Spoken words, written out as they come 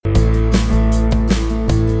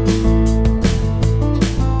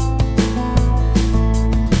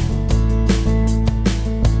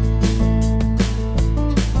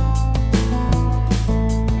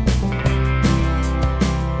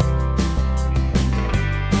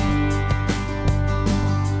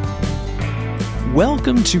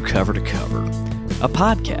Welcome to Cover to Cover, a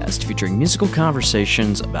podcast featuring musical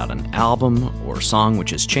conversations about an album or song which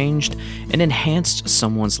has changed and enhanced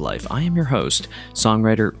someone's life. I am your host,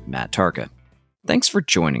 songwriter Matt Tarka. Thanks for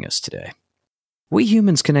joining us today. We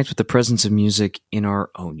humans connect with the presence of music in our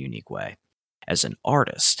own unique way. As an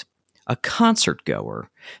artist, a concert goer,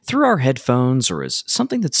 through our headphones, or as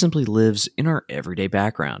something that simply lives in our everyday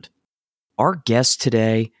background. Our guest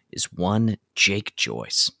today is one Jake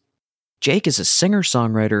Joyce. Jake is a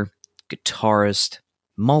singer-songwriter, guitarist,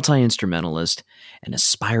 multi-instrumentalist, and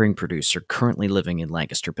aspiring producer currently living in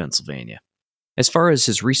Lancaster, Pennsylvania. As far as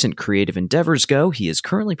his recent creative endeavors go, he is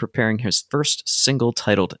currently preparing his first single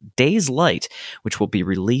titled Days Light, which will be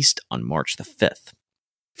released on March the 5th.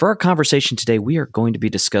 For our conversation today, we are going to be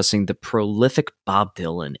discussing the prolific Bob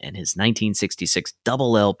Dylan and his 1966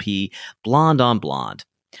 double LP, Blonde on Blonde.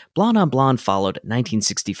 Blonde on Blonde followed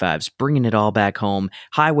 1965's Bringing It All Back Home,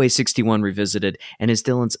 Highway 61 Revisited, and is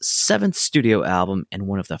Dylan's seventh studio album and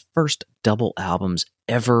one of the first double albums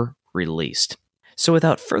ever released. So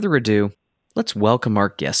without further ado, let's welcome our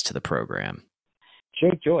guest to the program.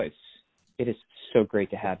 Jake Joyce, it is so great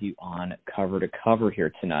to have you on Cover to Cover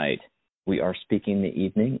here tonight. We are speaking the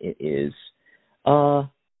evening. It is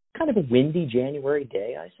kind of a windy January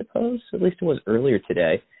day, I suppose. At least it was earlier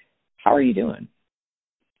today. How are you doing?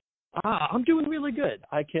 I'm doing really good.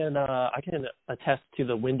 I can attest to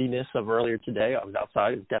the windiness of earlier today. I was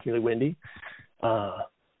outside. It was definitely windy.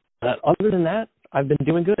 But other than that, I've been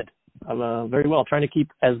doing good. I'm very well, trying to keep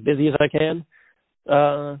as busy as I can,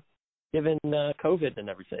 given COVID and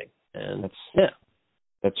everything. And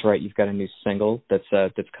That's right. You've got a new single that's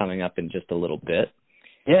coming up in just a little bit.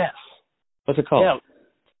 Yes. What's it called?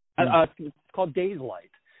 Yeah. It's called Days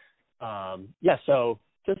Light. So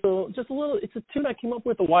just a little. It's a tune I came up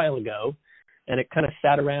with a while ago, and it kind of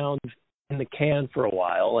sat around in the can for a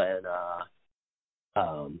while,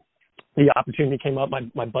 and the opportunity came up.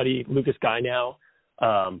 My buddy Lucas Guy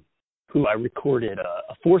who I recorded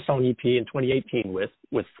a 4-song EP in 2018 with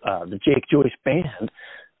the Jake Joyce Band.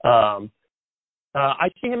 I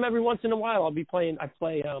see him every once in a while. I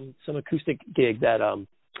play some acoustic gigs at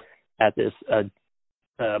this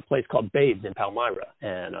place called Babes in Palmyra,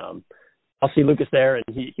 and I'll see Lucas there,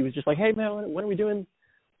 and he was just like, "Hey man, when are we going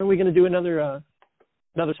to do another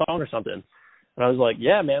song or something?" And I was like,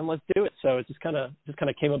 "Yeah, man, let's do it." So it just kind of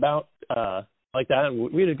came about like that,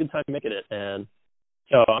 and we had a good time making it, and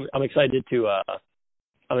so I'm excited to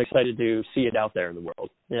see it out there in the world.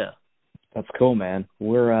 Yeah, that's cool, man.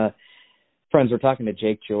 We're friends. We're talking to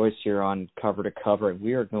Jake Joyce here on Cover to Cover, and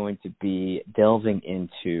we are going to be delving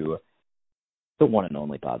into the one and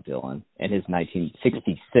only Bob Dylan and his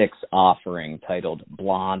 1966 offering titled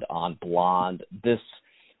Blonde on Blonde. This,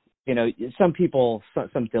 some people,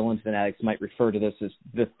 some Dylan fanatics might refer to this as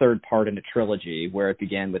the third part in a trilogy, where it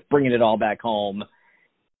began with Bringing It All Back Home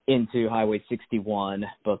into Highway 61.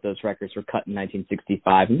 Both those records were cut in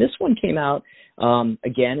 1965, and this one came out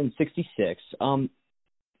again in 66.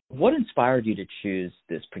 What inspired you to choose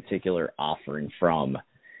this particular offering from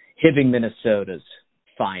Hibbing, Minnesota's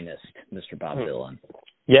finest, Mr. Bob Dylan?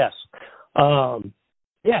 Yes.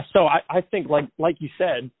 So I think, like you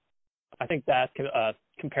said, I think that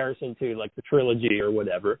comparison to like the trilogy or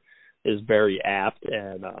whatever is very apt,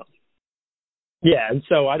 and and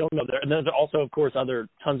so I don't know. And there's also, of course,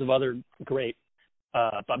 tons of other great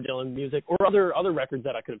Bob Dylan music, or other records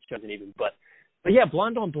that I could have chosen even. But yeah,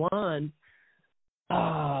 Blonde on Blonde,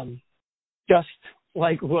 just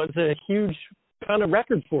like was a huge kind of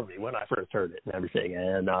record for me when I first heard it and everything,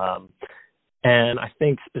 and I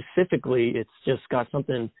think specifically it's just got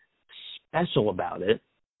something special about it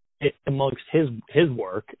amongst his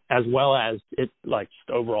work, as well as it like just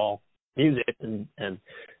overall music and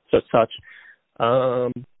such.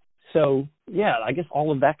 So yeah, I guess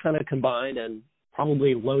all of that kind of combined, and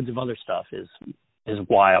probably loads of other stuff is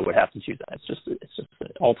why I would have to choose that. It's just an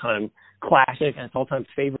all-time classic, and it's all-time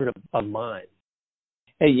favorite of mine.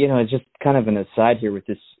 Hey, just kind of an aside here with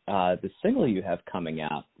this, the single you have coming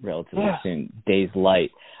out relatively soon, Days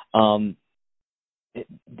Light. Does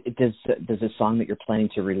a song that you're planning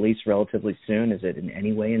to release relatively soon, is it in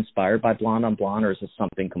any way inspired by Blonde on Blonde, or is it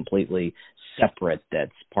something completely separate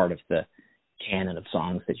that's part of the canon of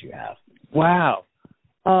songs that you have? Wow.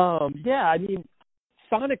 Yeah, I mean,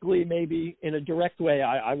 sonically, maybe in a direct way,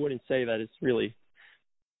 I wouldn't say that it's really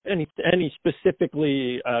any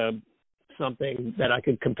specifically something that I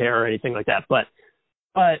could compare or anything like that. But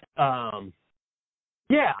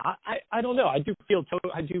yeah, I don't know. I do feel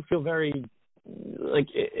very like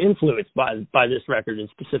influenced by this record in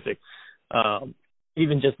specific,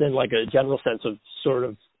 even just in like a general sense of sort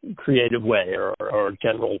of creative way or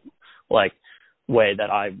general like way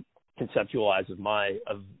that I conceptualize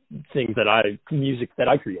of things music that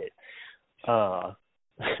I create.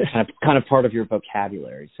 kind of part of your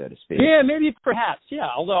vocabulary, so to speak. Yeah, maybe, perhaps. Yeah.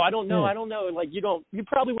 Although I don't know. Like you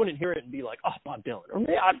probably wouldn't hear it and be like, oh, Bob Dylan, or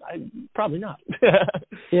maybe I probably not.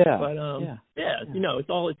 Yeah. But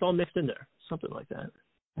it's all mixed in there, something like that.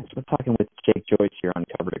 We're talking with Jake Joyce here on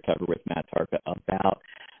Cover to Cover with Matt Tarka about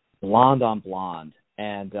Blonde on Blonde.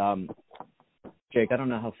 And Jake, I don't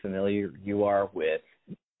know how familiar you are with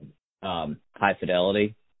High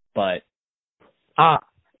Fidelity, but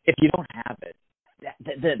if you don't have it,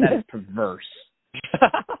 that is perverse.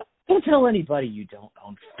 Don't tell anybody you don't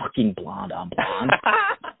own fucking Blonde on Blonde.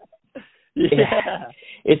 Yeah.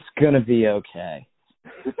 It's gonna be okay.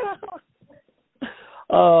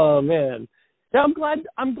 Oh man. Yeah,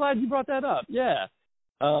 I'm glad you brought that up. Yeah.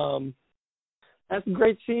 That's a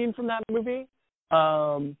great scene from that movie.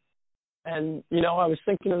 And I was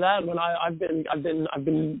thinking of that when I've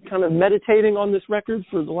been kind of meditating on this record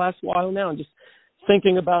for the last while now, and just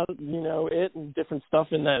thinking about it and different stuff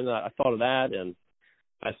in that. And I thought of that, and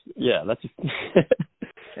that's.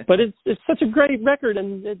 But it's such a great record,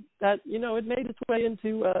 and it made its way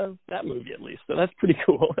into that movie at least. So that's pretty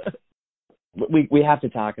cool. We have to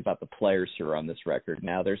talk about the players who are on this record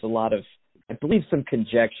now. There's a lot of, I believe, some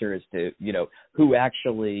conjecture as to who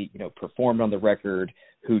actually performed on the record,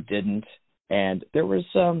 who didn't, and there was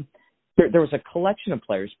a collection of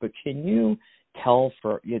players. But can you tell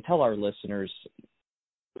our listeners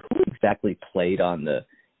who exactly played on the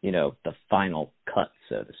final cut,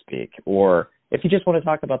 so to speak, or if you just want to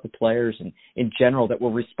talk about the players and in general that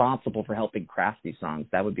were responsible for helping craft these songs,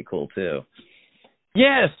 that would be cool too.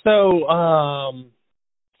 Yeah. So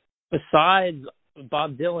besides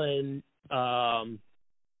Bob Dylan,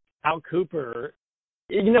 Al Kooper,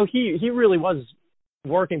 he really was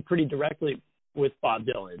working pretty directly with Bob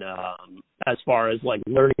Dylan as far as like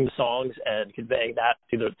learning the songs and conveying that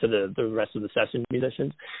to the rest of the session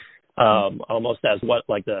musicians, almost as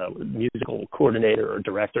the musical coordinator or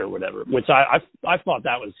director or whatever. Which I thought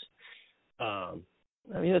that was,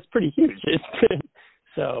 that's pretty huge.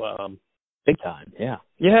 So big time, yeah.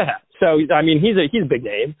 Yeah. So he's a big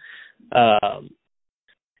name.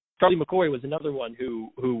 Charlie McCoy was another one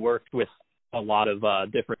who worked with a lot of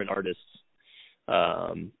different artists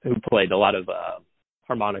who played a lot of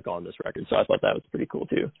harmonica on this record. So I thought that was pretty cool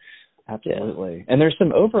too. Absolutely. Yeah. And there's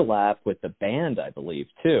some overlap with the band, I believe,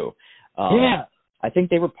 too. Yeah. I think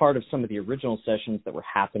they were part of some of the original sessions that were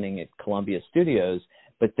happening at Columbia Studios,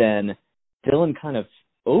 but then Dylan kind of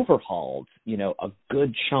overhauled, a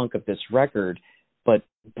good chunk of this record, but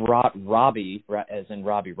brought Robbie, as in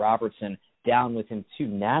Robbie Robertson, down with him to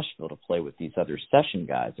Nashville to play with these other session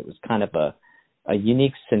guys. It was kind of a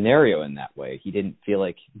unique scenario in that way. He didn't feel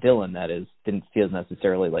like Dylan, that is, didn't feel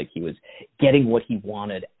necessarily like he was getting what he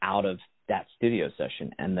wanted out of that studio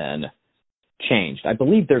session and then changed. I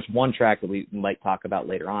believe there's one track that we might talk about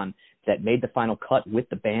later on that made the final cut with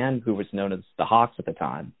the band, who was known as the Hawks at the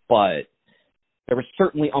time, but there were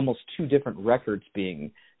certainly almost two different records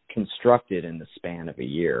being constructed in the span of a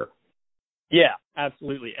year. Yeah,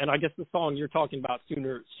 absolutely. And I guess the song you're talking about,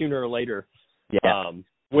 Sooner or Later, yeah.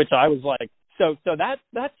 Which I was like, so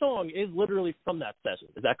that song is literally from that session.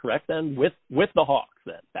 Is that correct then? With the Hawks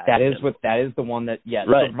then? That is the one that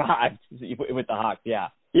survived with the Hawks, yeah.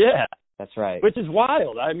 Yeah. That's right. Which is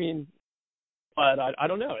wild. But I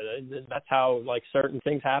don't know. That's how certain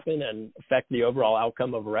things happen and affect the overall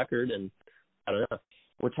outcome of a record, and I don't know.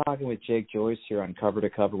 We're talking with Jake Joyce here on Cover to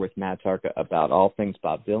Cover with Matt Tarka about all things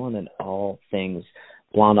Bob Dylan and all things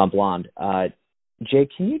Blonde on Blonde.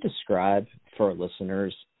 Jake, can you describe for our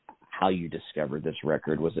listeners how you discovered this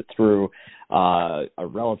record? Was it through a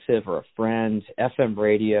relative or a friend, FM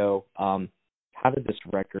radio? How did this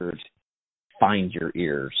record find your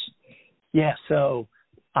ears? Yeah, so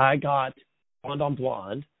I got Blonde on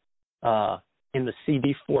Blonde in the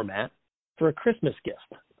CD format for a Christmas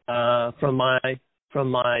gift from my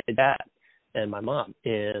dad and my mom.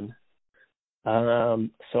 And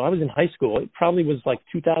so I was in high school. It probably was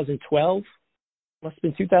 2012. Must have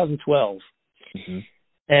been 2012. Mm-hmm.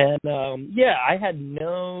 And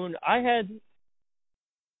I had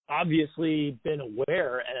obviously been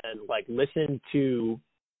aware and listened to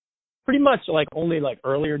pretty much only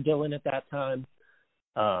earlier Dylan at that time,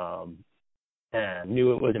 and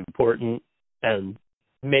knew it was important, and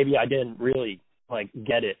maybe I didn't really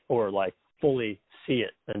get it or fully see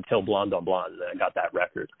it until Blonde on Blonde, and then I got that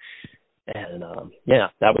record, and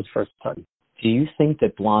that was the first time. Do you think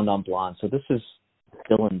that Blonde on Blonde, so this is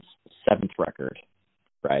Dylan's 7th record,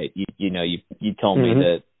 right? You told me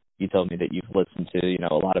that you told me that you've listened to,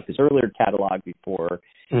 a lot of his earlier catalog before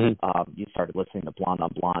you started listening to Blonde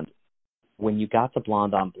on Blonde. When you got to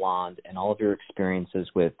Blonde on Blonde and all of your experiences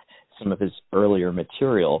with some of his earlier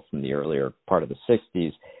material from the earlier part of the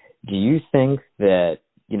 60s, do you think that,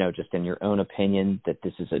 just in your own opinion, that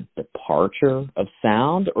this is a departure of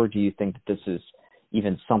sound, or do you think that this is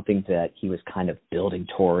even something that he was kind of building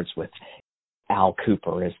towards with Al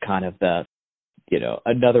Kooper as kind of the,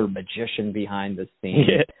 another magician behind the scenes?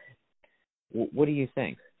 Yeah. What do you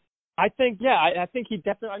think? I think he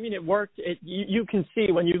definitely, it worked. You can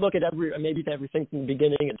see when you look at everything from the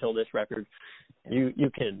beginning until this record, you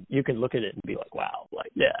can look at it and be like, wow,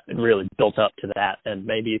 it really built up to that. And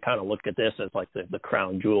maybe you kind of look at this as like the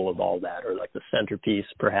crown jewel of all that, or like the centerpiece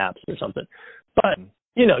perhaps or something. But,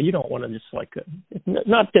 you don't want to just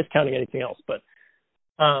not discounting anything else. But,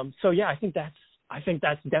 I think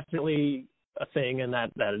that's definitely a thing, and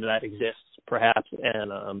that exists perhaps.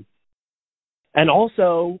 And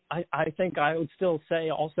also, I think I would still say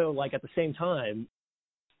also, at the same time,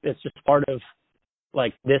 it's just part of,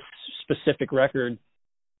 this specific record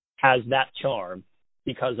has that charm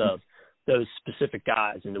because of those specific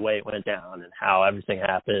guys and the way it went down and how everything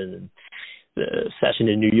happened, and the session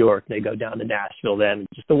in New York, they go down to Nashville then,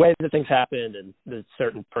 just the way that things happened and the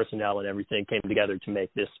certain personnel and everything came together to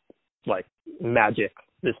make this, magic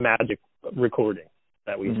recording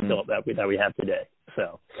that we still that we have today.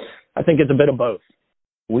 So I think it's a bit of both.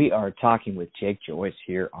 We are talking with Jake Joyce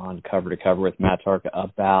here on Cover to Cover with Matt Tarka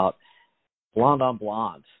about Blonde on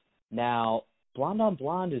Blonde. Now, Blonde on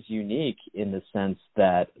Blonde is unique in the sense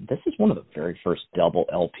that this is one of the very first double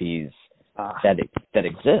LPs that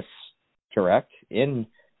exists, correct, in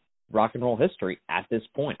rock and roll history at this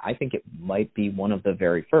point. I think it might be one of the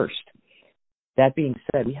very first. That being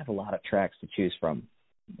said, we have a lot of tracks to choose from.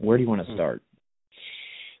 Where do you want to start?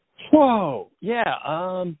 Whoa, yeah.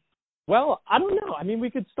 Well, I don't know. We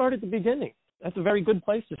could start at the beginning. That's a very good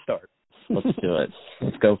place to start. Let's do it.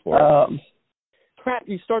 Let's go for it.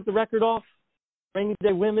 You start the record off, Rainy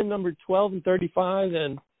Day Women, number 12 and 35,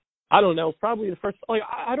 and I don't know, probably the first.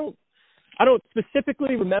 I don't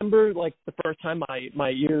specifically remember the first time my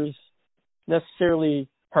ears necessarily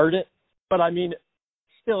heard it, but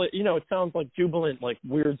still, it sounds like jubilant,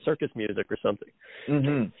 weird circus music or something.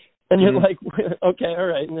 Mm-hmm. And you're like, okay, all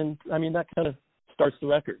right. And then, that kind of starts the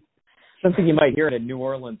record. Something you might hear at a New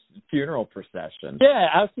Orleans funeral procession. Yeah,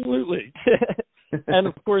 absolutely. And,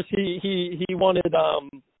 of course, he wanted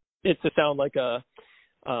it to sound like a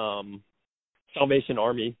Salvation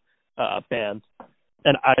Army band.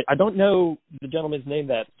 And I don't know the gentleman's name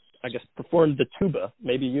that, I guess, performed the tuba.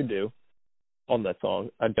 Maybe you do on that song.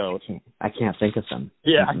 I don't. I can't think of them.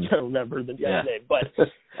 Yeah, I can't remember the guy's name. But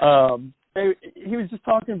he was just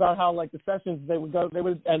talking about how the sessions they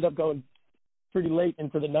would end up going pretty late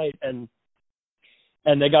into the night, and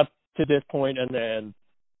they got to this point, and then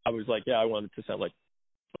I was like, yeah, I wanted to sound like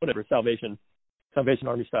whatever Salvation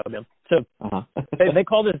Army style band. So they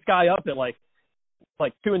called this guy up at like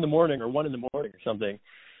 2 a.m. or 1 a.m. or something,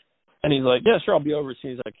 and he's like, yeah, sure, I'll be over as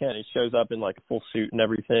soon as I can. He shows up in a full suit and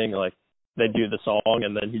everything, they do the song,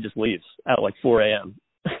 and then he just leaves at 4 a.m.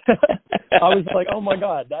 I was like, oh my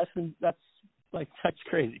God, that's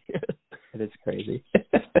crazy. It is crazy.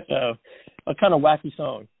 So, a kind of wacky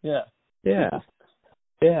song. Yeah. Yeah.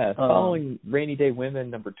 Yeah. Following Rainy Day Women,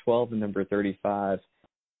 number 12 and number 35.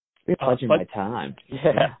 We're Pledging My Time.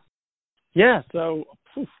 Yeah. Yeah. So,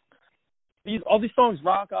 all these songs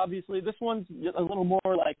rock, obviously. This one's a little more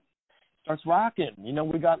starts rocking.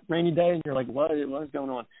 We got Rainy Day, and you're like, what is going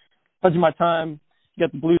on? Pledging My Time. You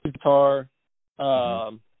got the blues guitar.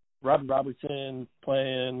 Robert Robertson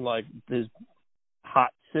playing his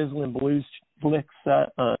hot sizzling blues flicks,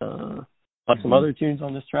 some other tunes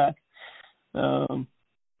on this track. What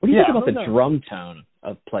do you think about the drum tone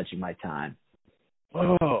of Pledging My Time?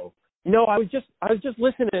 Oh, I was just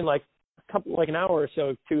listening an hour or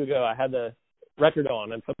so 2 ago. I had the record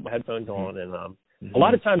on and put my headphones on, and a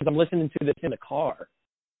lot of times I'm listening to this in the car.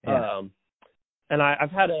 Yeah. And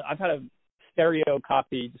I've had a stereo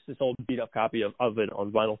copy, just this old beat up copy of it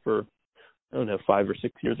on vinyl for, I don't know, 5 or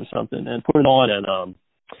 6 years or something, and put it on,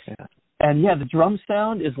 and the drum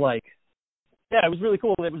sound is it was really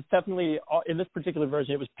cool. It was definitely, in this particular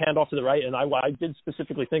version, it was panned off to the right, and I did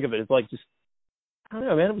specifically think of it as just, I don't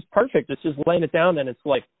know, man, it was perfect. It's just laying it down, and it's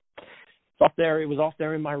it's off there. It was off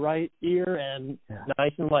there in my right ear, and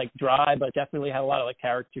nice and dry, but definitely had a lot of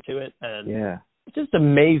character to it, and it's just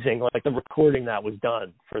amazing, the recording that was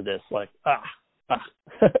done for this,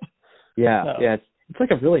 Yeah, it's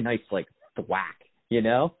a really nice, thwack,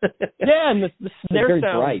 Yeah, and the snare very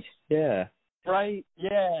sound. bright, yeah. Right,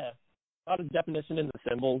 yeah. A lot of definition in the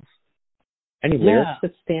symbols. Any lyrics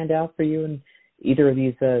that stand out for you in either of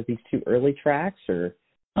these two early tracks, or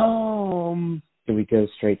do we go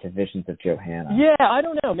straight to Visions of Johanna? Yeah, I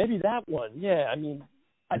don't know. Maybe that one. Yeah, I mean,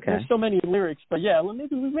 there's so many lyrics, but yeah, well,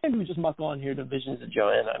 maybe we just muck on here to Visions of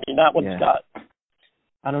Johanna. I mean, that one's got,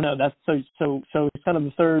 I don't know. That's so it's kind of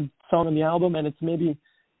the third song on the album, and it's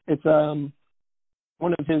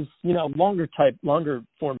one of his longer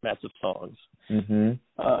formats of songs.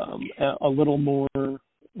 A little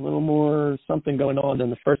more something going on than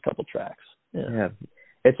the first couple tracks. Yeah.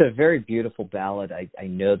 It's a very beautiful ballad. I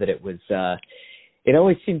know that it was. It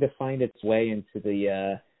always seemed to find its way into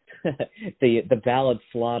the the ballad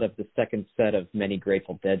slot of the second set of many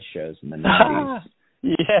Grateful Dead shows in the 90s.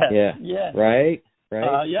 Yeah. Right.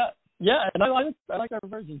 Yeah, and I like our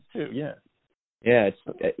versions too. Yeah.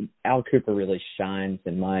 It's Al Kooper really shines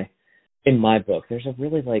in my book. There's a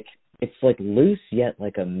really it's loose yet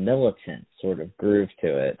like a militant sort of groove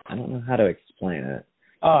to it. I don't know how to explain it.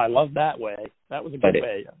 Oh, I love that way. That was a good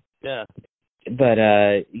way. Yeah. But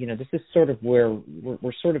this is sort of where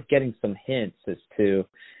we're sort of getting some hints as to,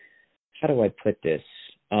 how do I put this?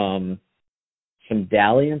 Some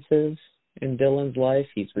dalliances in Dylan's life.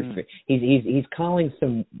 He's calling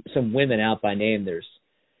some women out by name.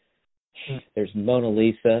 There's Mona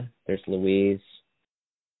Lisa, there's Louise,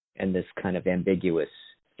 and this kind of ambiguous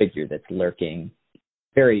figure that's lurking,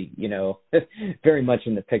 very very much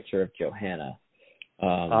in the picture of Johanna.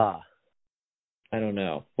 I don't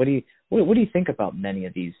know. What do you think about many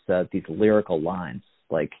of these lyrical lines,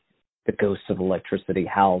 like the ghost of electricity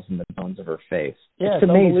howls in the bones of her face? Yeah, it's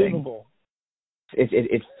amazing. Unbelievable.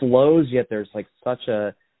 It flows, yet there's such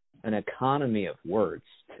an economy of words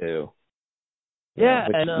too.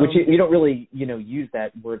 Which you don't really use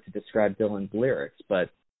that word to describe Dylan's lyrics, but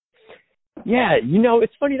yeah,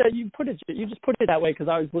 it's funny that you just put it that way, because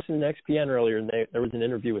I was listening to XPN earlier, and there was an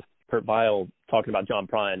interview with Kurt Vile talking about John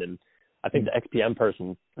Prine, and I think the XPN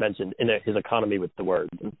person mentioned his economy with the words.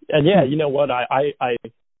 And yeah, you know what? I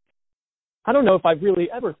don't know if I've really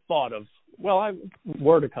ever thought of,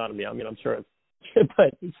 word economy. I mean, I'm sure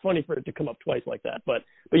but it's funny for it to come up twice like that. But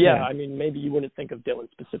yeah, I mean, maybe you wouldn't think of Dylan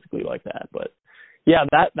specifically like that. But yeah,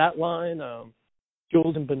 that line,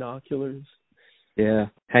 jewels and binoculars. Yeah,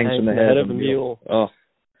 hangs from the head of a mule.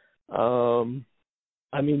 Oh.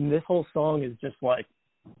 I mean, this whole song is just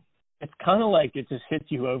it's kind of like it just hits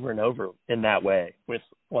you over and over in that way with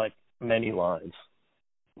many lines.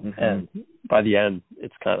 And by the end,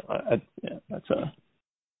 it's kind of,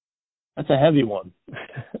 that's a heavy one.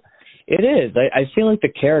 It is. I feel like the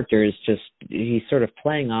character is he's sort of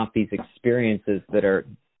playing off these experiences that are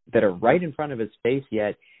right in front of his face,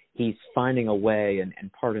 yet he's finding a way,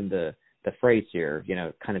 and pardon the phrase here,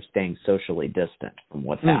 kind of staying socially distant from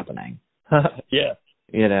what's happening. Yeah.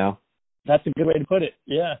 That's a good way to put it.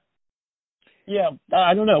 Yeah. Yeah.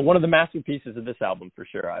 I don't know. One of the masterpieces of this album, for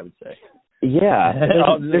sure, I would say. Yeah.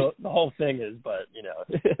 The whole thing is, but,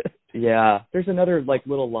 Yeah. There's another,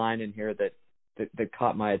 little line in here that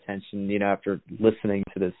caught my attention, after listening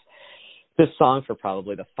to this song for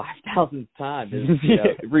probably the 5,000th time, is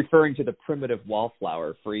referring to the primitive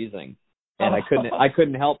wallflower freezing. And I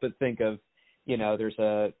couldn't help but think of, there's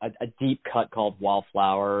a deep cut called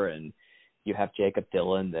Wallflower, and you have Jakob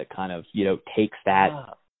Dylan that kind of, takes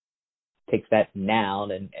that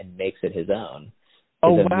noun and makes it his own.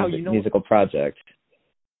 Oh, wow. Musical project.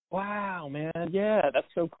 Wow, man. Yeah, that's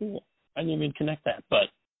so cool. I didn't even connect that, but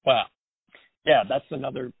wow. Yeah, that's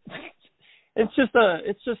another. It's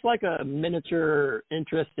just like a miniature,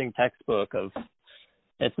 interesting textbook of.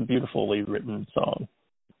 It's a beautifully written song.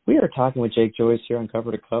 We are talking with Jake Joyce here on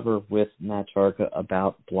Cover to Cover with Matt Jarka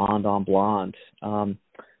about Blonde on Blonde.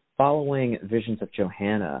 Following Visions of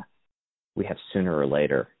Johanna, we have Sooner or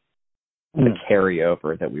Later, the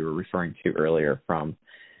carryover that we were referring to earlier from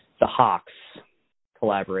the Hawks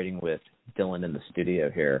collaborating with Dylan in the studio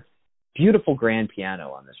here. Beautiful grand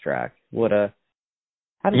piano on this track. How does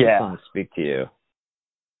the song speak to you?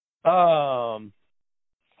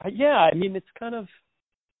 Yeah, I mean, it's kind of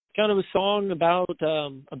a song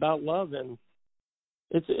about love, and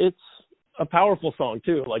it's a powerful song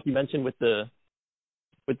too. Like you mentioned with the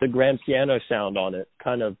grand piano sound on it,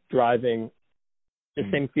 kind of driving the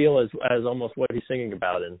same feel as almost what he's singing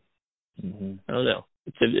about. And I don't know,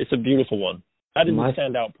 it's a beautiful one. That is the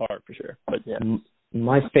standout part for sure. But yeah,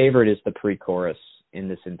 my favorite is the pre-chorus in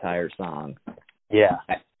this entire song. Yeah,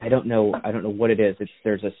 I don't know what it is.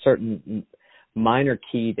 There's a certain minor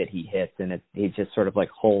key that he hits, and he just sort of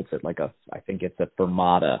holds it I think it's a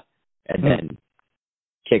fermata, and then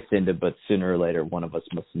kicks into, but sooner or later one of us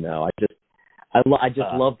must know. I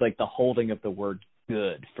just love the holding of the word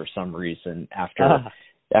good for some reason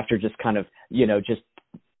after just kind of, just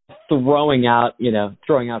throwing out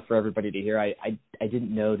for everybody to hear. I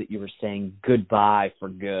didn't know that you were saying goodbye for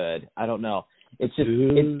good. I don't know. It's just,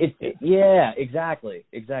 yeah, exactly.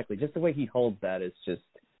 Just the way he holds that is just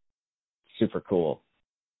super cool.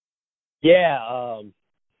 Yeah,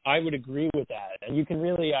 I would agree with that. And you can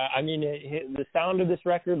really, the sound of this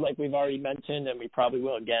record, like we've already mentioned, and we probably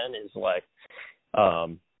will again, is like,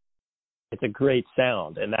 it's a great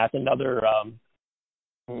sound. And that's another,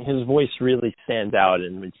 his voice really stands out.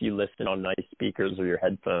 And if you listen on nice speakers or your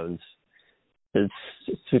headphones, it's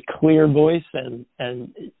a clear voice, and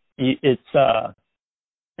it's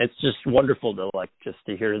just wonderful to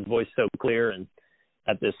hear his voice so clear. And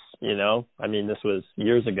at this, this was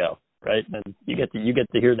years ago, right? And you get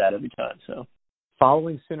to hear that every time. So,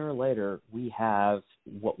 following Sooner or Later, we have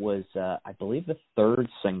what was, I believe, the third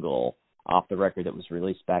single off the record that was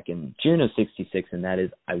released back in June of '66, and that is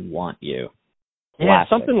 "I Want You." Yeah,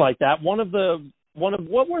 something like that. What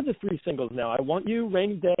were the three singles now? "I Want You,"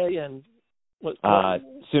 "Rainy Day," and what?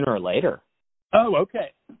 Sooner or Later. Oh,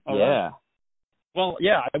 okay. All yeah. Right. Well,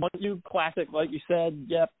 yeah, "I Want You," classic, like you said.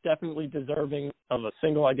 Yep, definitely deserving of a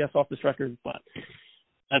single, I guess, off this record. But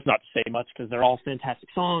that's not to say much because they're all fantastic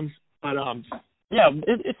songs. But yeah,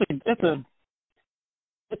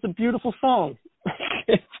 it's a beautiful song.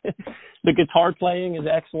 The guitar playing is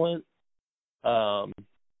excellent. I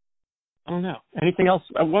don't know. Anything else?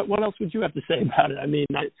 What else would you have to say about it? I mean,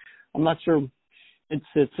 I'm not sure. It's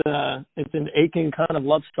an aching kind of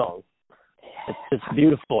love song. It's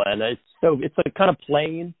beautiful, and it's a kind of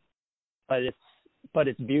plain, but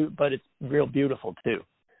it's real beautiful too.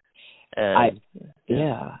 And, I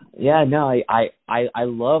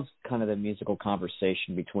love kind of the musical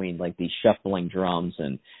conversation between like these shuffling drums,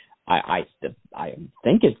 and I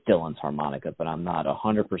think it's Dylan's harmonica, but I'm not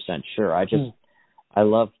 100% sure. I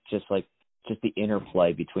love just the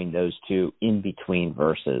interplay between those two in between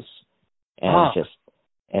verses, and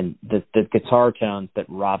and the guitar tones that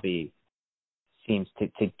Robbie seems to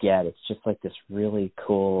get. It's just like this really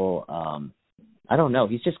cool. I don't know.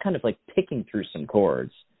 He's just kind of like picking through some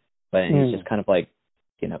chords, but he's just kind of like,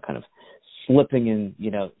 kind of slipping in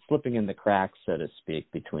the cracks, so to speak,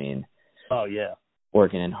 between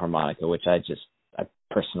organ and harmonica, which I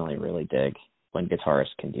personally really dig when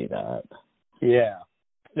guitarists can do that. Yeah,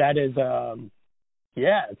 that is,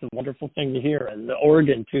 it's a wonderful thing to hear. And the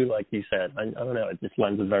organ too, like you said, I don't know, it just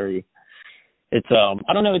lends I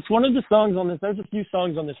don't know, it's one of the songs on this, there's a few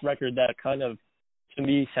songs on this record that kind of, to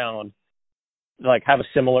me, sound like have a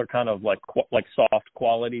similar kind of like soft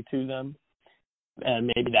quality to them. And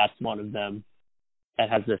maybe that's one of them that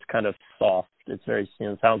has this kind of soft, it's very,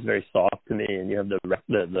 sounds very soft to me. And you have the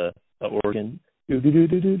organ. And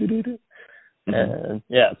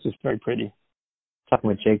yeah, it's just very pretty. Talking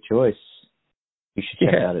with Jake Joyce. You should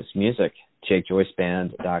check out his music,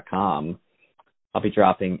 jakejoyceband.com. I'll be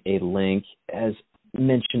dropping a link, as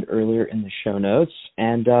mentioned earlier, in the show notes.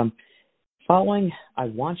 And following "I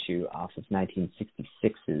Want You" off of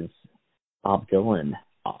 1966's Bob Dylan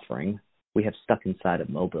offering, we have "Stuck Inside of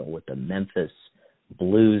Mobile" with the Memphis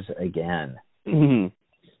Blues Again. Mm-hmm.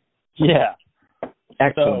 Yeah.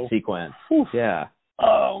 Excellent sequence. Whew. Yeah.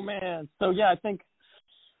 Oh, man. So, yeah, I think,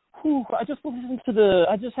 I just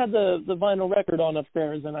had the vinyl record on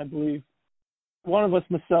upstairs, and I believe one of us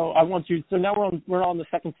was "I Want You." So now we're on the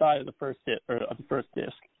second side of the first disc, I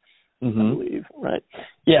believe, right?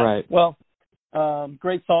 Yeah. Right. Well,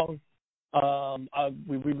 great song.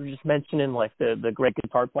 We were just mentioning like the great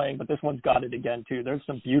guitar playing, but this one's got it again too. There's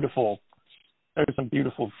some beautiful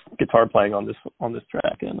guitar playing on this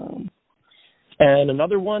track, and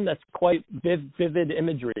another one that's quite vivid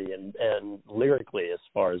imagery and lyrically as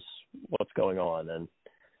far as what's going on, and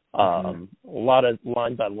a lot of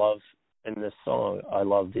lines I love in this song. I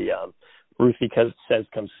love the Ruthie says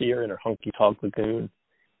 "Come see her" in her honky tonk lagoon.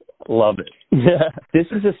 Love it. This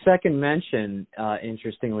is a second mention,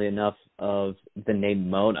 interestingly enough, of the name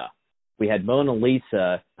Mona. We had Mona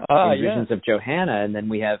Lisa in Visions of Johanna, and then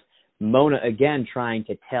we have Mona again trying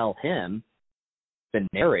to tell him, the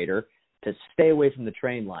narrator, to stay away from the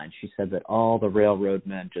train line. She said that all the railroad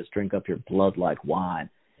men just drink up your blood like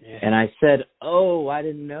wine. Yeah. And I said, oh, I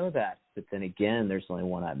didn't know that. But then again, there's only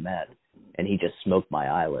one I met, and he just smoked my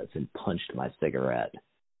eyelids and punched my cigarette.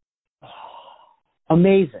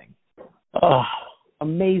 Amazing.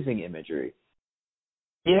 Amazing imagery.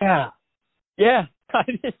 Yeah. It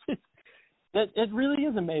really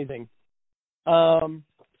is amazing. I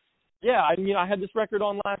had this record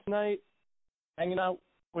on last night, hanging out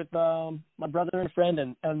with my brother and a friend,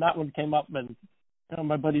 and that one came up, and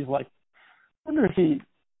my buddy's like, I wonder if he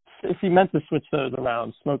if he meant to switch those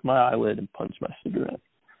around, smoke my eyelid and punch my cigarette.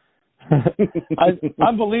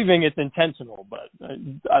 I'm believing it's intentional, but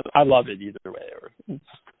I love it either way.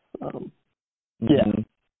 Yeah.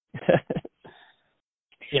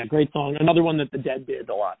 Yeah, great song. Another one that the Dead did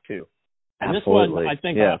a lot too. And Absolutely. This one, I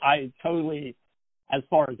think I totally, as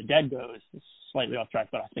far as the Dead goes, it's slightly off track,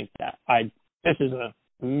 but I think that this is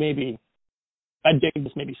I dig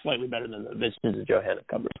this maybe slightly better than the This Is a Johanna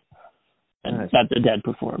cover, and that the Dead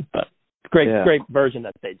performed. But great version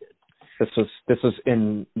that they did. This was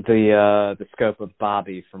in the scope of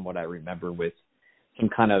Bobby, from what I remember, with some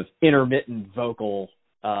kind of intermittent vocal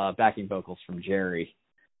backing vocals from Jerry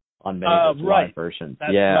on many of those live versions.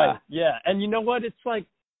 That's right. Yeah, and you know what? It's like,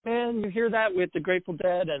 man, you hear that with the Grateful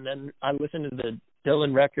Dead, and then I listen to the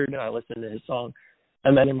Dylan record and I listen to his song,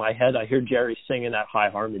 and then in my head I hear Jerry singing that high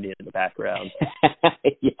harmony in the background.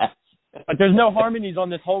 Yes. But there's no harmonies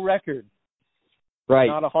on this whole record. Right.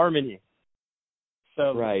 Not a harmony.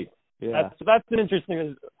 So right. Yeah. That's an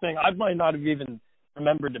interesting thing. I might not have even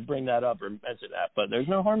remembered to bring that up or mention that, but there's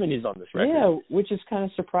no harmonies on this record. Yeah, which is kind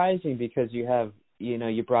of surprising because you have,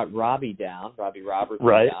 you brought Robbie Robertson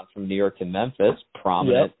down from New York to Memphis,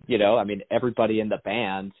 prominent, everybody in the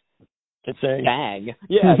band could sing. Sang.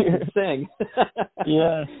 Yeah, could sing.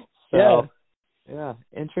 Yeah. So, yeah,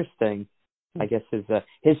 interesting. I guess his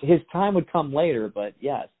time would come later, but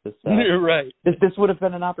yes, you're right. This would have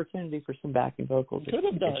been an opportunity for some backing vocals. Could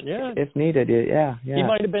have done, if needed. Yeah. He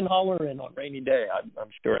might have been hollering on Rainy Day. I'm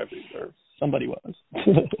sure somebody was.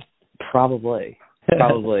 Probably.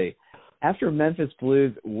 After Memphis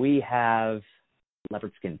Blues, we have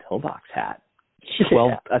Leopard Skin Pillbox Hat.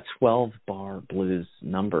 A 12-bar blues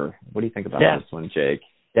number. What do you think about this one, Jake?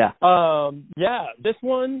 Yeah. This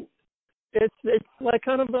one. It's like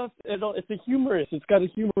kind of it's got a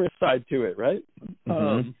humorous side to it, right?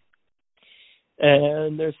 Mm-hmm.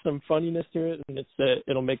 And there's some funniness to it, and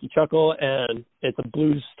it'll make you chuckle, and it's a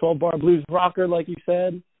 12-bar blues rocker, like you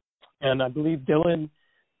said, and I believe Dylan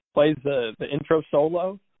plays the intro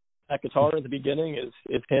solo. That guitar at the beginning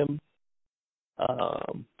is him.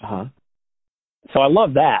 So I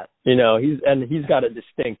love that. He's got a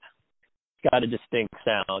distinct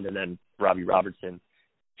sound, and then Robbie Robertson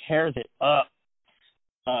tears it up.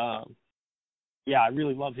 I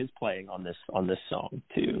really love his playing on this song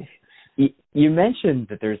too. You mentioned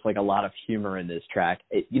that there's like a lot of humor in this track.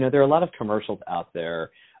 There are a lot of commercials out there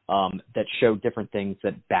that show different things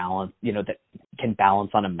that balance, that can balance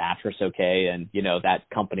on a mattress, okay, and that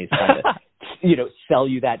company's trying to sell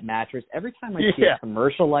you that mattress. Every time I see a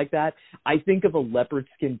commercial like that, I think of a Leopard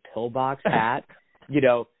Skin Pillbox hat.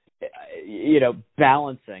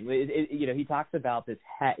 Balancing. He talks about this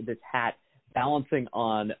hat balancing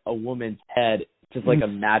on a woman's head, just like a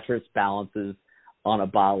mattress balances on a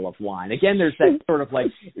bottle of wine. Again, there's that sort of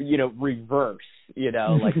like, reverse,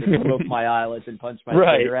 like to smoke my eyelids and punch my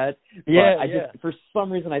cigarette. But just, for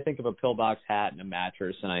some reason, I think of a pillbox hat and a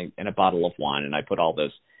mattress and a bottle of wine, and I put all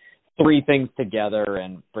those three things together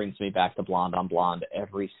and brings me back to Blonde on Blonde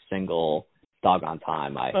every single doggone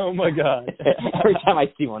time. Oh my God. Every time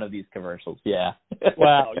I see one of these commercials. Yeah.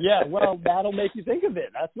 Wow. Yeah. Well, that'll make you think of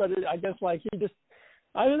it. That's what I guess, like, he just,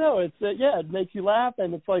 I don't know. It's, it makes you laugh.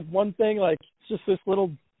 And it's like one thing, like, it's just this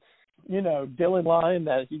little, Dylan line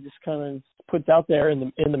that he just kind of puts out there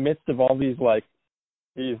in the midst of all these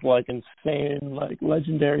insane, like,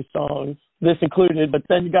 legendary songs, this included, but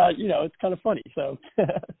then you got, it's kind of funny. So.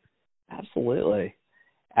 Absolutely.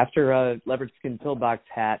 After Leopard Skin Pillbox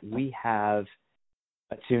Hat, we have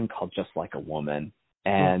a tune called Just Like a Woman.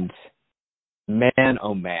 And man,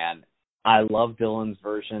 oh man, I love Dylan's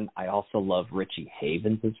version. I also love Richie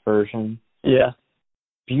Havens' version. Yeah.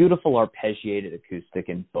 Beautiful arpeggiated acoustic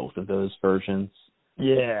in both of those versions.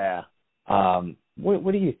 Yeah.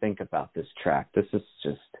 What do you think about this track? This is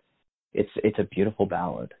just, it's a beautiful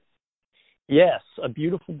ballad. Yes, a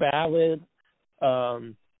beautiful ballad.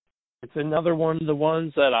 It's another one of the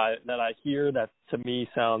ones that I hear that to me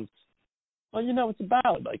sounds, well, it's a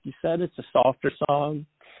ballad. Like you said, it's a softer song.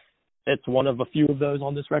 It's one of a few of those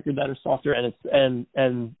on this record that are softer, and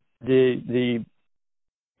the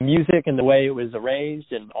music and the way it was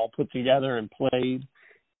arranged and all put together and played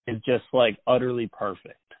is just like utterly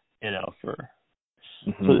perfect, for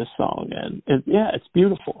this song. And it's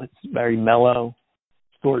beautiful. It's very mellow.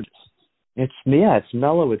 It's gorgeous. It's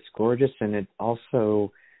mellow. It's gorgeous, and it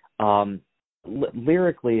also.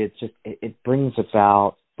 Lyrically, it brings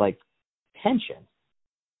about like tension,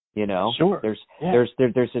 Sure.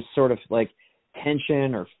 There's this sort of like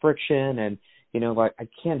tension or friction, and I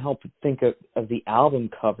can't help but think of the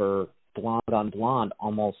album cover, Blonde on Blonde.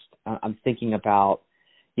 Almost, I'm thinking about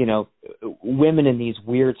women in these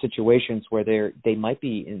weird situations where they might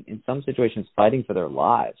be in some situations fighting for their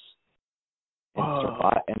lives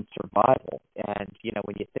and survival. And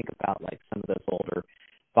when you think about like some of those older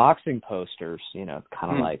boxing posters, it's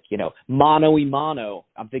kind of like mano y mano.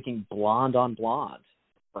 I'm thinking blonde on blonde,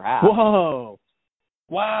 perhaps. Whoa.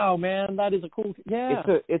 Wow, man, that is a cool. Yeah.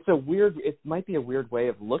 It's a weird. It might be a weird way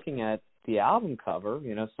of looking at the album cover.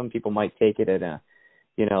 Some people might take it in a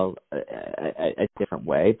different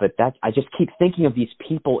way, but I just keep thinking of these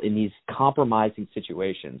people in these compromising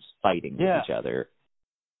situations fighting with each other.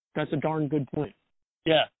 That's a darn good point.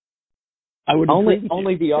 Yeah. I would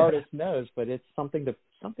only the artist knows, but it's something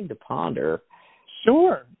to ponder.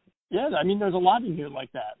 Sure. Yeah, I mean there's a lot in here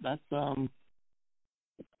like that. That's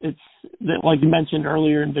it's like you mentioned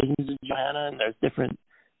earlier in Visions of Johanna, and there's different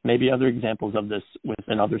maybe other examples of this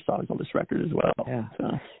within other songs on this record as well. Yeah.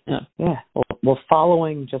 So, yeah. Well,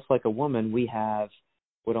 following Just Like a Woman, we have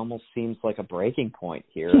what almost seems like a breaking point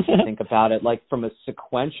here. If you think about it, like from a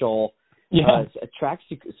sequential, a track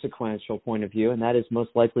sequential point of view, and that is most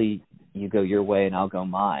likely You Go Your Way and I'll Go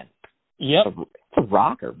Mine. Yep. It's a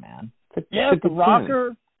rocker, man. It's a rocker.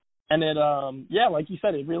 Tune. And it, like you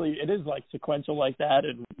said, it is like sequential like that,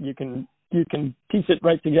 and you can piece it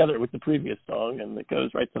right together with the previous song, and it goes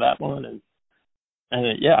right to that one, and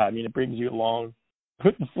it brings you along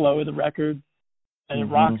with the flow of the record, and it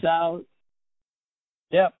rocks out.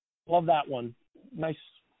 Yep, love that one. Nice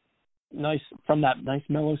from that nice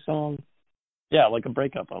mellow song. Yeah, like a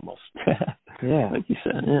breakup almost. Yeah, like you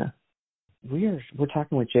said. Yeah, we're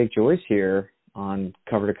talking with Jake Joyce here on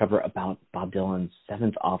Cover to Cover about Bob Dylan's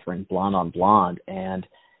seventh offering, Blonde on Blonde. And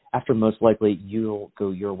after Most Likely You'll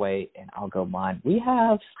Go Your Way and I'll Go Mine, we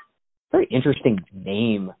have a very interesting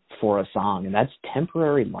name for a song, and that's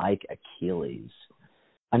Temporary Like Achilles.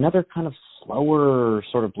 Another kind of slower,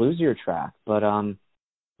 sort of bluesier track. But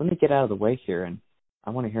let me get out of the way here, and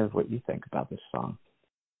I want to hear what you think about this song.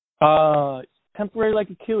 Temporary Like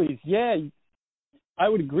Achilles. Yeah, I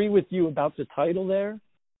would agree with you about the title there.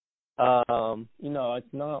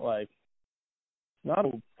 It's not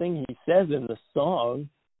a thing he says in the song.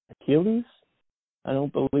 Achilles, I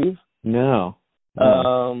don't believe. No.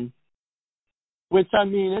 Which I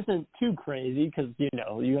mean isn't too crazy because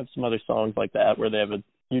you have some other songs like that where they have a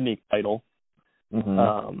unique title.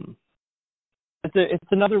 Mm-hmm.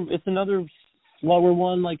 It's another slower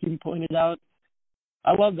one, like you pointed out.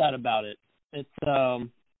 I love that about it. It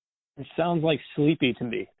sounds like sleepy to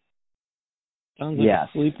me. Sounds like a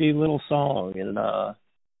sleepy little song, and I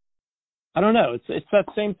don't know. It's that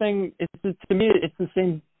same thing. To me, it's the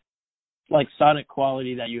same like sonic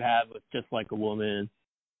quality that you have with Just Like a Woman,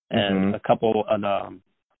 and a couple of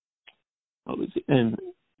and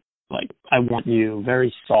like I Want You,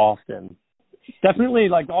 very soft and definitely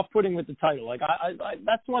like off-putting with the title. Like I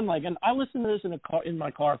that's one like, and I listen to this in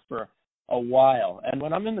my car for a while, and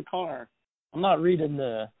when I'm in the car, I'm not reading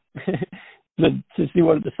the to see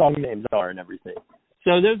what the song names are and everything.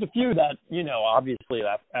 So there's a few that, obviously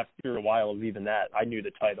after a while of even that, I knew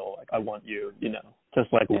the title, like I Want You,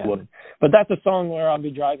 Just Like a Woman. But that's a song where I'll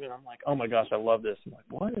be driving, I'm like, oh my gosh, I love this. I'm like,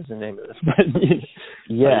 what is the name of this?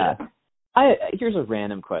 Here's a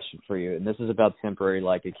random question for you, and this is about Temporary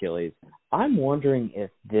Like Achilles. I'm wondering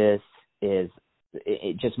if this is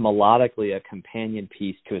just melodically a companion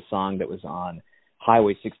piece to a song that was on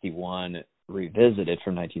Highway 61 Revisited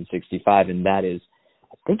from 1965, and that is,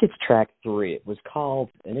 I think it's track 3. It was called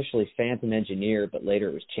initially Phantom Engineer, but later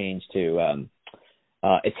it was changed to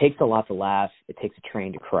It Takes a Lot to Laugh, It Takes a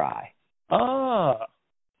Train to Cry. Ah,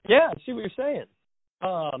 yeah, I see what you're saying.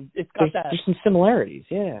 It's got there's some similarities,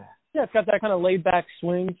 yeah. Yeah, it's got that kind of laid-back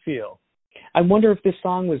swing feel. I wonder if this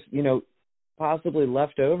song was, possibly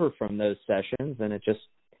left over from those sessions, and it just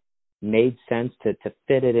made sense to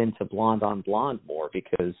fit it into Blonde on Blonde more,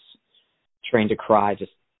 because Train to Cry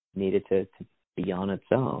just needed to be on its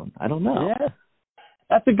own. I don't know. Yeah,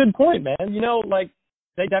 that's a good point, man. Like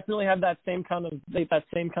they definitely have that same kind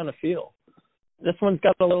of feel. This one's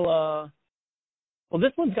got a little.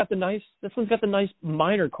 This one's got the nice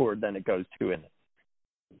minor chord then it goes to in it.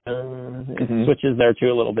 It switches there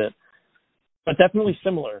too a little bit, but definitely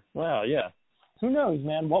similar. Wow, yeah. Who knows,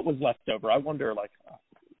 man? What was left over? I wonder. Like,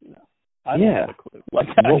 I don't have a clue. Like,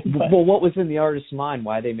 well, what was in the artist's mind?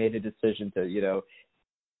 Why they made a decision to,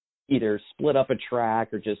 either split up a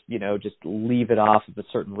track or just leave it off of a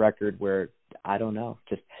certain record where, I don't know,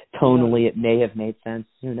 just tonally it may have made sense.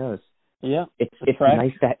 Who knows? Yeah, it's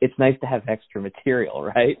nice to have extra material,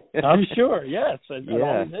 right? I'm sure. Yes, it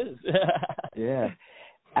always is. Yeah.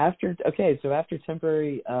 After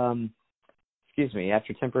Temporary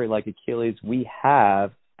Like Achilles, we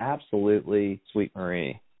have Absolutely, Sweet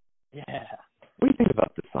Marie. Yeah. What do you think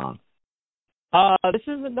about this song? This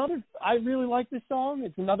is another. I really like this song.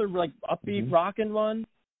 It's another like upbeat rockin' one.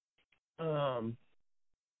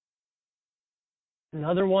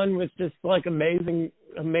 Another one with just like amazing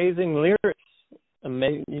lyrics.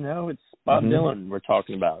 It's Bob Dylan we're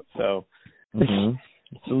talking about. So the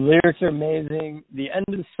lyrics are amazing. The end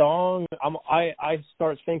of the song, I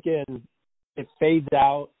start thinking it fades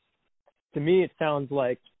out. To me, it sounds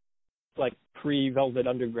like pre-Velvet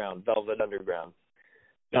Underground.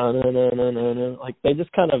 Like they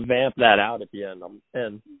just kind of vamp that out at the end.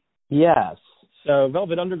 And yes. So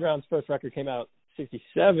Velvet Underground's first record came out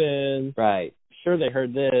 '67. Right. Sure, they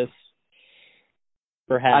heard this.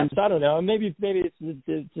 Perhaps I don't know. Maybe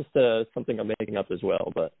it's just something I'm making up as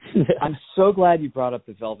well. But I'm so glad you brought up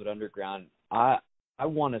the Velvet Underground. I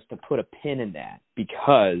want us to put a pin in that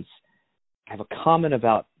because I have a comment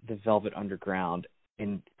about the Velvet Underground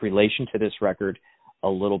in relation to this record a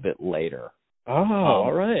little bit later. Oh,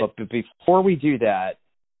 all right. But before we do that,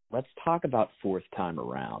 let's talk about Fourth Time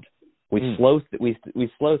Around. We slow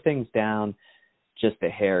things down just a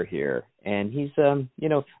hair here, and he's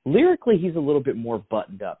lyrically he's a little bit more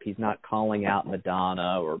buttoned up. He's not calling out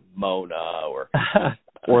Madonna or Mona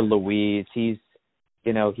or Louise. He's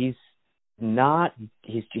not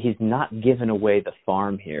giving away the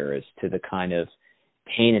farm here as to the kind of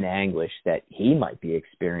pain and anguish that he might be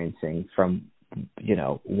experiencing from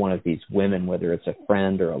one of these women, whether it's a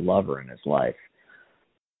friend or a lover in his life.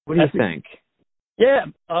 What do you think? Yeah,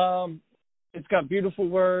 it's got beautiful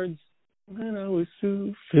words. When I was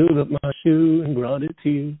through, filled up my shoe and brought it to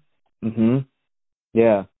you.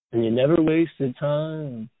 Yeah. And you never wasted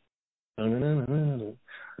time. There's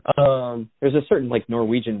a certain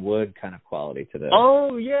Norwegian Wood kind of quality to this.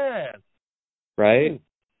 Oh yeah. Right?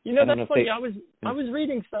 That's funny. I was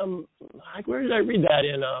reading some where did I read that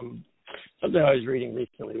in something I was reading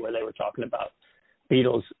recently where they were talking about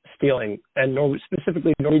Beatles stealing and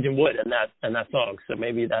specifically Norwegian Wood and that song. So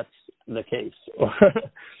maybe that's the case.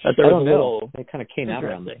 That there was a little. They kind of came out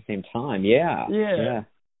around the same time. Yeah.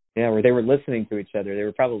 Where they were listening to each other. They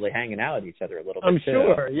were probably hanging out with each other a little bit. I'm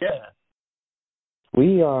sure. Yeah.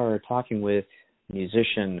 We are talking with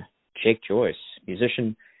musician Jake Joyce,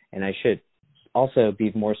 and I should also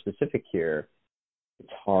be more specific here,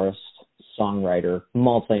 guitarist, songwriter,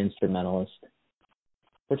 multi-instrumentalist.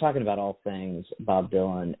 We're talking about all things Bob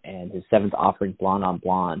Dylan and his seventh offering, Blonde on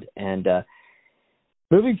Blonde. And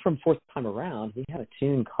moving from Fourth Time Around, we had a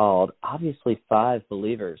tune called Obviously Five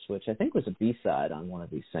Believers, which I think was a B-side on one of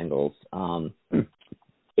these singles.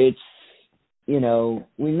 It's,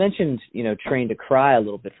 we mentioned, Train to Cry a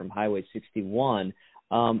little bit from Highway 61.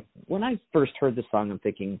 When I first heard this song, I'm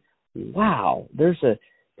thinking, wow, there's a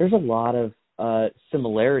lot of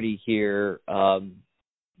similarity here,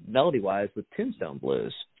 melody-wise, with Tombstone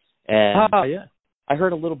Blues. And yeah. I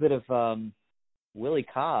heard a little bit of Willie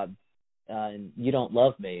Cobb and You Don't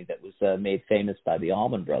Love Me that was made famous by the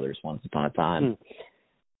Allman Brothers once upon a time,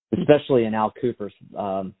 especially in Al Cooper's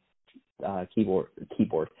keyboard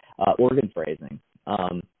organ phrasing.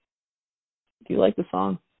 Do you like the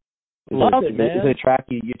song? Love it, man. Is it a track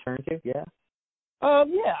you turn to? Yeah.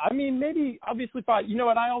 Yeah. I mean, maybe obviously, you know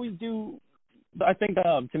what I always do. I think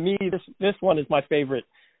to me this one is my favorite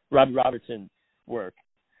Robbie Robertson work.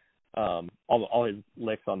 All his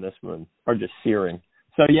licks on this one are just searing.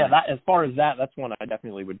 So yeah, as far as that's one I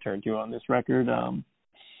definitely would turn to on this record.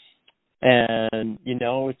 And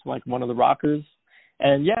it's like one of the rockers.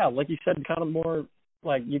 And yeah, like you said, kind of more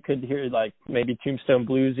like you could hear like maybe Tombstone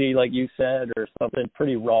Bluesy, like you said, or something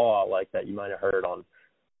pretty raw like that you might have heard on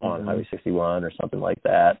Highway 61 or something like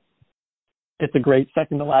that. It's a great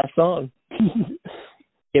second to last song.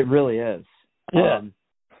 It really is. Yeah.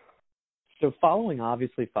 So following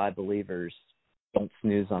obviously Five Believers, don't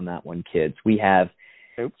snooze on that one, kids. We have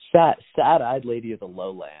Sad-Eyed Lady of the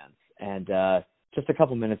Lowlands. And just a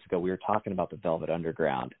couple minutes ago, we were talking about the Velvet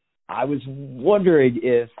Underground. I was wondering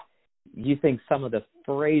if you think some of the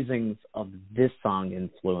phrasings of this song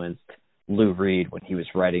influenced Lou Reed when he was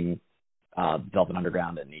writing Velvet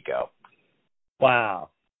Underground and Nico. Wow.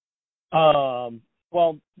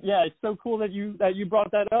 Well, yeah, it's so cool that you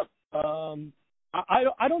brought that up.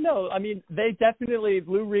 I don't know. I mean, they definitely,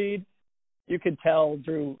 Lou Reed, you could tell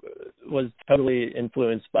Drew was totally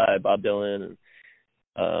influenced by Bob Dylan. And,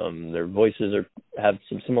 their voices have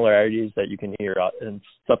some similarities that you can hear and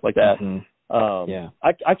stuff like that. Yeah.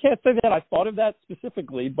 I can't say that I thought of that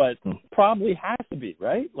specifically, but probably has to be,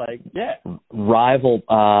 right? Like, yeah. Rival,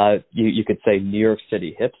 you could say New York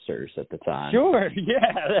City hipsters at the time. Sure,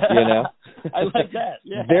 yeah. I like that.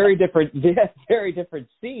 Yeah. Very different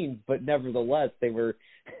scenes, but nevertheless, they were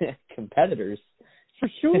competitors. For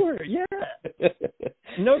sure, yeah.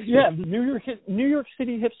 No, yeah, New York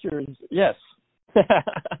City hipsters, yes.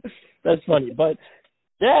 That's funny, but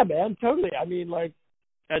yeah, man, totally. I mean, like,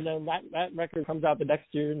 and then that record comes out the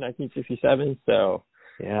next year, 1967. So,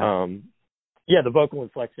 yeah, the vocal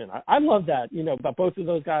inflection, I love that. You know, about both of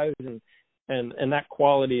those guys and that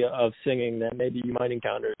quality of singing that maybe you might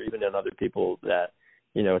encounter even in other people. That,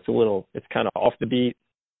 you know, it's kind of off the beat.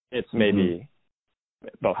 It's maybe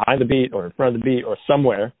behind the beat or in front of the beat or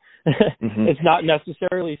somewhere. It's not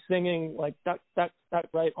necessarily singing like that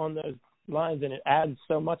right on those lines, and it adds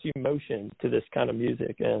so much emotion to this kind of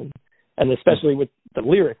music, and especially with the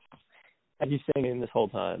lyrics that he's singing this whole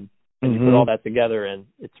time, and you put all that together, and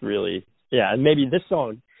it's really, yeah. And maybe this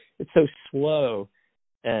song, it's so slow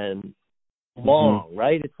and long,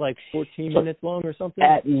 right? It's like 14 minutes long or something.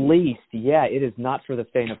 At least, yeah. It is not for the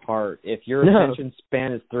faint of heart. If your attention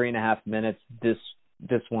span is 3.5 minutes, this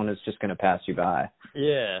one is just going to pass you by.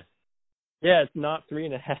 Yeah, it's not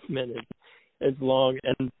 3.5 minutes. It's long.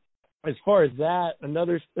 And as far as that,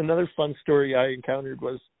 another fun story I encountered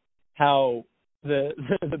was how the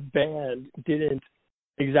band didn't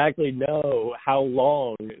exactly know how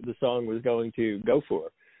long the song was going to go for.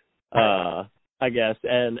 I guess,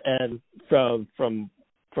 and from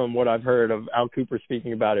what I've heard of Al Kooper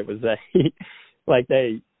speaking about it, was that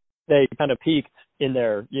they kind of peaked in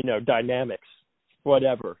their, you know, dynamics,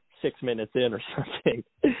 whatever, 6 minutes in or something,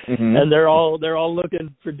 and they're all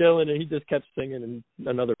looking for Dylan, and he just kept singing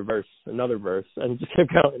another verse, and just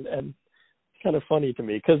kept going, and it's kind of funny to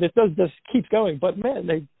me because it does just keeps going, but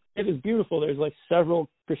man, it is beautiful. There's like several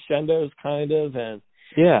crescendos kind of, and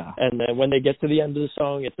then when they get to the end of the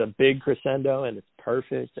song, it's a big crescendo, and it's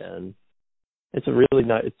perfect, and it's a really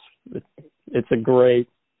nice, it's a great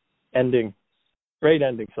ending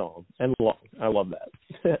song, and long. I love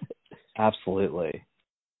that. Absolutely.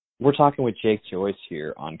 We're talking with Jake Joyce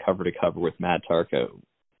here on Cover to Cover with Matt Tarko.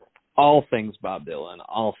 All things Bob Dylan,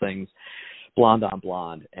 all things Blonde on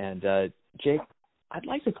Blonde. And Jake, I'd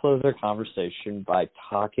like to close our conversation by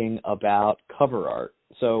talking about cover art.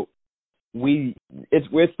 So it's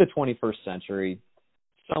the 21st century.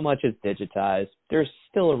 So much is digitized. There's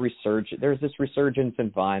still there's this resurgence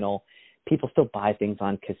in vinyl. People still buy things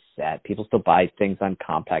on cassette. People still buy things on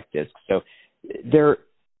compact discs. So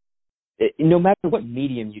no matter what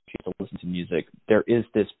medium you choose to listen to music, there is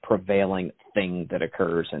this prevailing thing that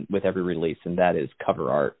occurs with every release, and that is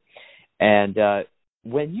cover art. And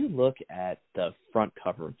when you look at the front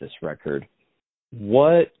cover of this record,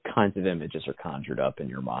 what kinds of images are conjured up in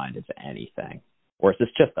your mind, if anything? Or is this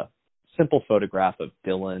just a simple photograph of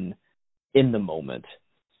Dylan in the moment?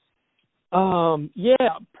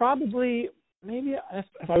 Yeah, probably. Maybe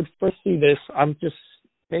if I would first see this, I'm just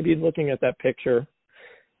maybe looking at that picture,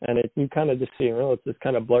 and you kind of just see, it's this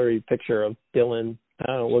kind of blurry picture of Dylan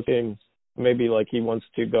looking maybe like he wants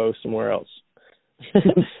to go somewhere else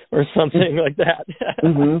or something like that.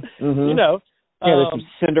 You know. There's some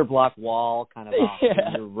cinder block wall kind of off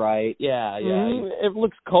to your right. Yeah. It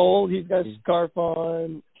looks cold. He's got a scarf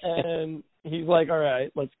on, and he's like, all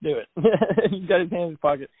right, let's do it. He's got his hand in his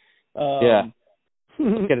pocket. Let's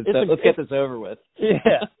get this over with.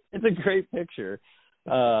 Yeah, it's a great picture.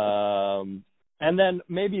 And then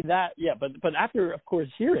maybe that, but after, of course,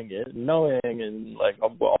 hearing it, knowing, and like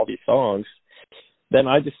all these songs, then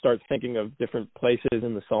I just start thinking of different places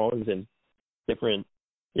in the songs and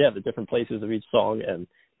the different places of each song and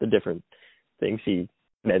the different things he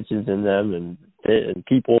mentions in them and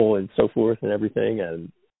people and so forth and everything.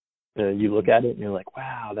 And you look at it and you're like,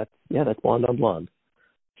 wow, that's Blonde on Blonde.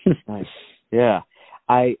 Nice. Yeah.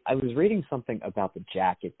 I was reading something about the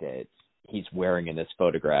jacket that he's wearing in this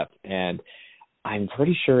photograph, and I'm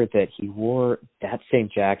pretty sure that he wore that same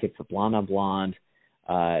jacket for Blonde on Blonde,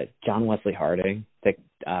 John Wesley Harding, that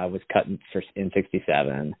was cut in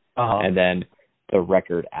 1967, and then the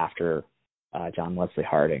record after John Wesley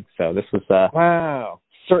Harding. So this was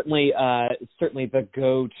certainly the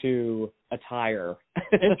go-to attire.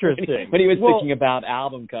 Interesting. when he was thinking about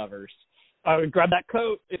album covers. I would grab that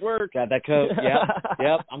coat. It worked. Grab that coat.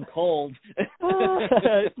 Yep. I'm cold.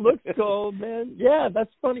 It looks cold, man. Yeah, that's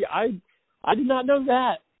funny. I did not know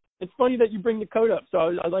that. It's funny that you bring the coat up.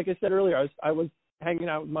 So like I said earlier, I was hanging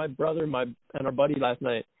out with my brother and our buddy last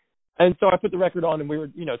night. And so I put the record on, and we were,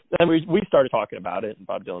 then we started talking about it and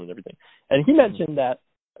Bob Dylan and everything. And he mentioned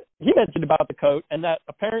about the coat, and that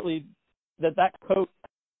apparently that coat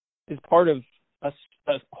is part of a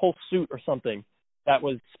whole suit or something that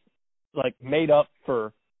was like made up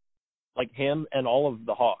for like him and all of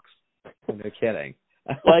the Hawks. No kidding.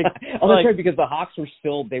 Like, oh, that's right, because the Hawks were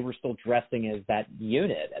still dressing as that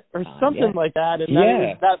unit at the or time, something like that, and that it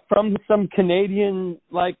was that from some Canadian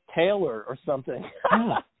like tailor or something.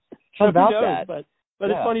 Yeah. How about that? But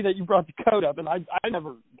it's funny that you brought the coat up, and I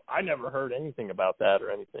never heard anything about that or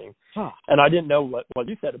anything, and I didn't know what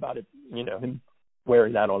you said about it. You know, him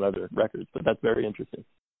wearing that on other records, but that's very interesting.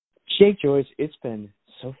 Jake Joyce, it's been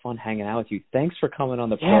so fun hanging out with you. Thanks for coming on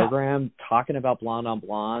the program, talking about Blonde on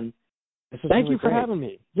Blonde. Thank you for having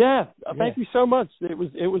me. Thank you so much. It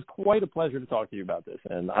was quite a pleasure to talk to you about this,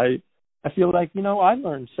 and I feel like, you know, I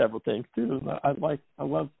learned several things too. I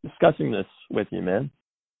love discussing this with you, man.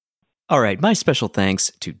 All right, my special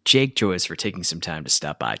thanks to Jake Joyce for taking some time to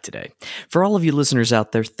stop by today. For all of you listeners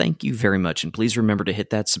out there, thank you very much, and please remember to hit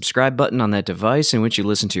that subscribe button on that device in which you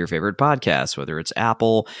listen to your favorite podcasts, whether it's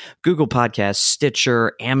Apple, Google Podcasts,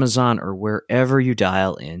 Stitcher, Amazon, or wherever you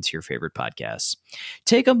dial into your favorite podcasts.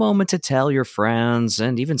 Take a moment to tell your friends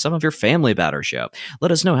and even some of your family about our show.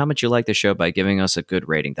 Let us know how much you like the show by giving us a good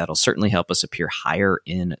rating. That'll certainly help us appear higher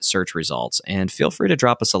in search results. And feel free to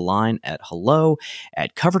drop us a line at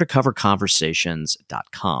hello@covertocoverconversations.com.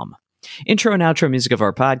 Intro and outro music of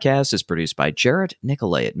our podcast is produced by Jarrett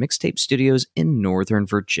Nicolay at Mixtape Studios in Northern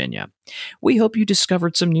Virginia. We hope you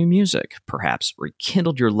discovered some new music, perhaps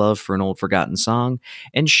rekindled your love for an old forgotten song,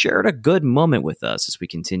 and shared a good moment with us as we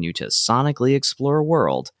continue to sonically explore a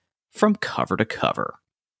world from cover to cover.